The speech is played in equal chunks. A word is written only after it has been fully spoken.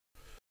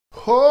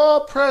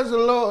Oh, praise the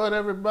Lord,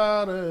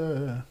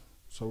 everybody.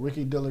 So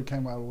Ricky Dillard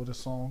came out with a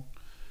song,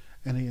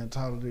 and he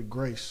entitled it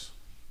Grace.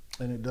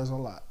 And it does a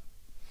lot.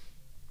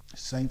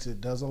 Saints,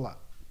 it does a lot.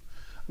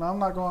 Now,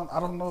 I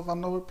don't know if I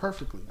know it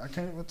perfectly. I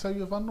can't even tell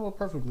you if I know it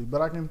perfectly,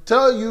 but I can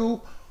tell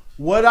you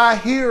what I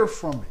hear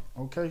from it,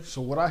 okay? So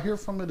what I hear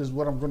from it is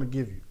what I'm going to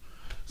give you.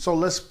 So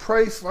let's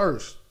pray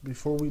first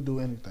before we do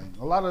anything.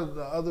 A lot of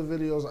the other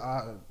videos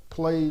I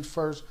played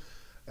first,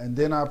 and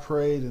then I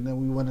prayed, and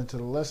then we went into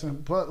the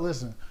lesson. But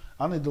listen,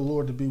 I need the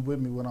Lord to be with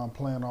me when I'm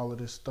playing all of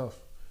this stuff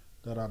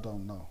that I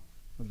don't know,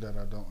 that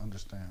I don't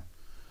understand.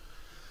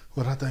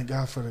 But I thank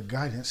God for the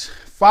guidance.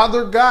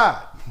 Father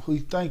God, we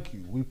thank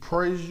you. We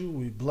praise you.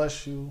 We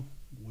bless you.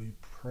 We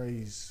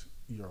praise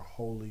your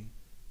holy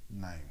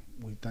name.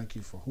 We thank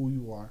you for who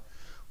you are.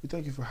 We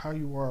thank you for how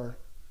you are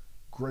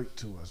great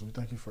to us. We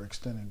thank you for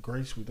extending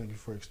grace. We thank you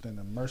for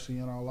extending mercy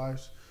in our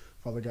lives.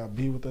 Father God,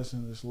 be with us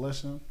in this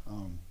lesson.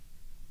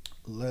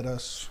 Let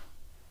us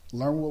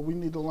learn what we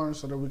need to learn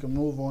so that we can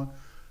move on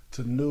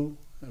to new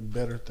and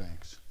better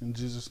things. In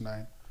Jesus'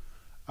 name,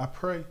 I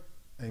pray.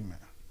 Amen.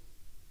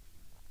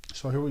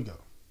 So here we go.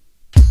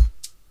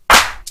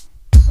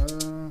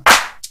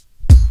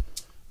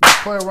 Let's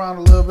play around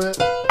a little bit.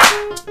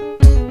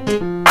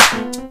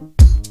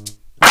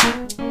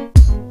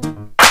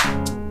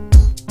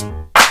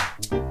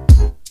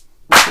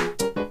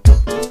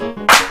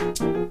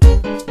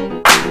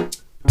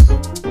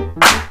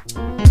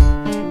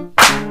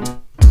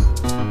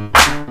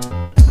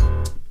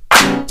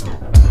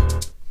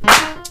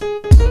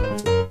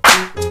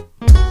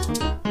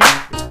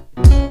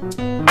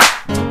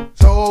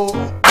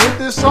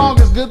 This song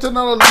is good to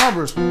know the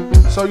numbers.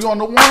 So you're on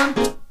the 1,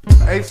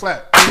 A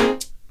flat,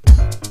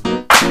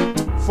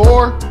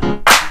 4,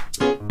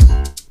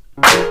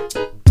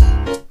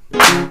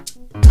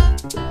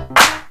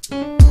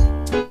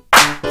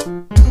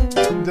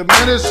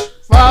 diminish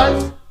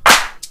 5,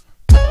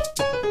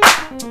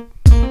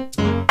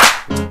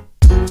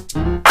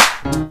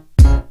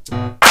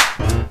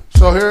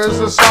 so here is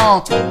the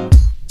song.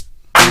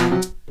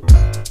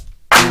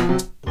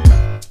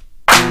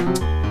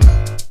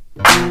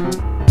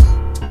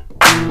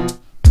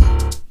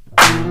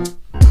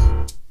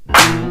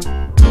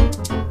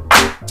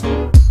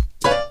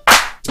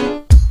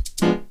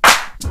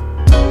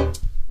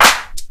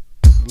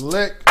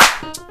 Lick.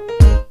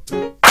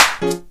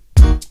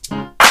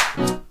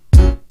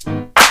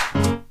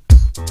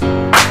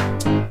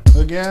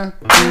 Again.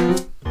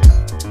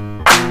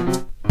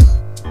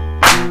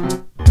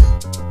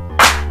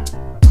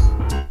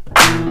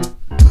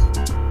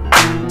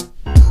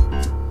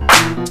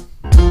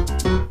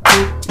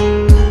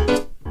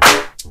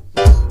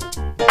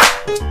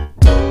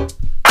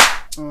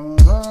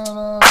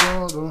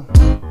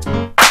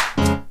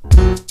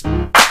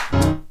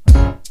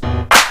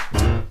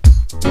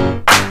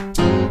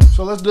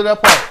 So let's do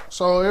that part.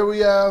 So here we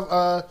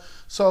have,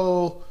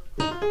 so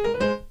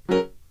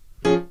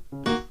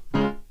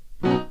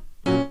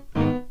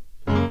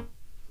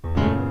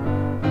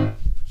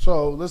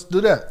let's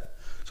do that.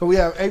 So we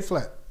have A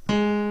flat,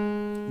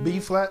 B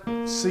flat,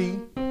 C,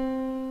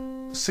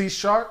 C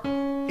sharp,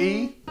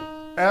 E,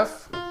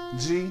 F,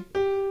 G,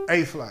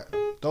 A flat.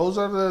 Those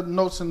are the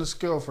notes in the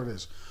scale for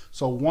this.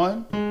 So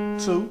 1,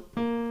 2,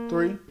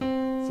 3,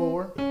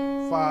 4,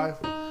 5,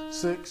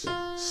 6,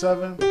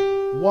 7,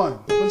 1.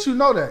 But you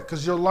know that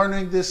because you're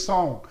learning this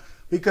song.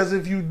 Because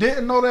if you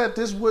didn't know that,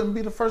 this wouldn't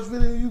be the first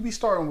video you'd be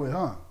starting with,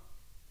 huh?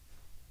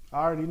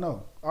 I already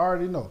know. I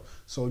already know.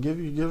 So give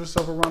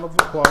yourself a round of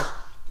applause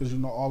because you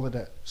know all of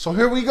that. So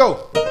here we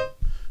go.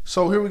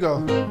 So here we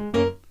go.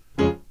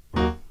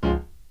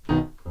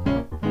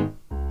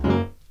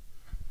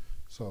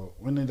 So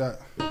we need that.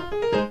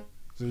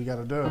 So you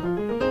gotta do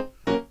it.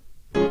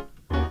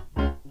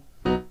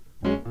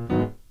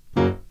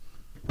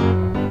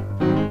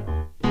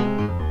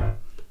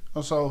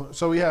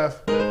 So we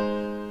have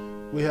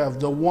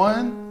the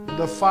 1,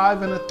 the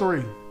 5, and the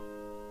 3,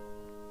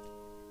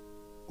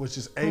 which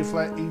is A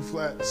flat, E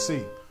flat,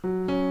 C.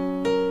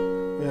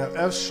 We have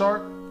F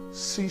sharp,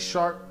 C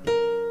sharp,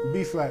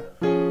 B flat.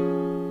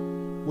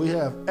 We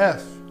have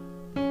F,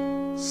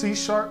 C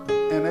sharp,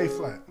 and A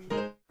flat.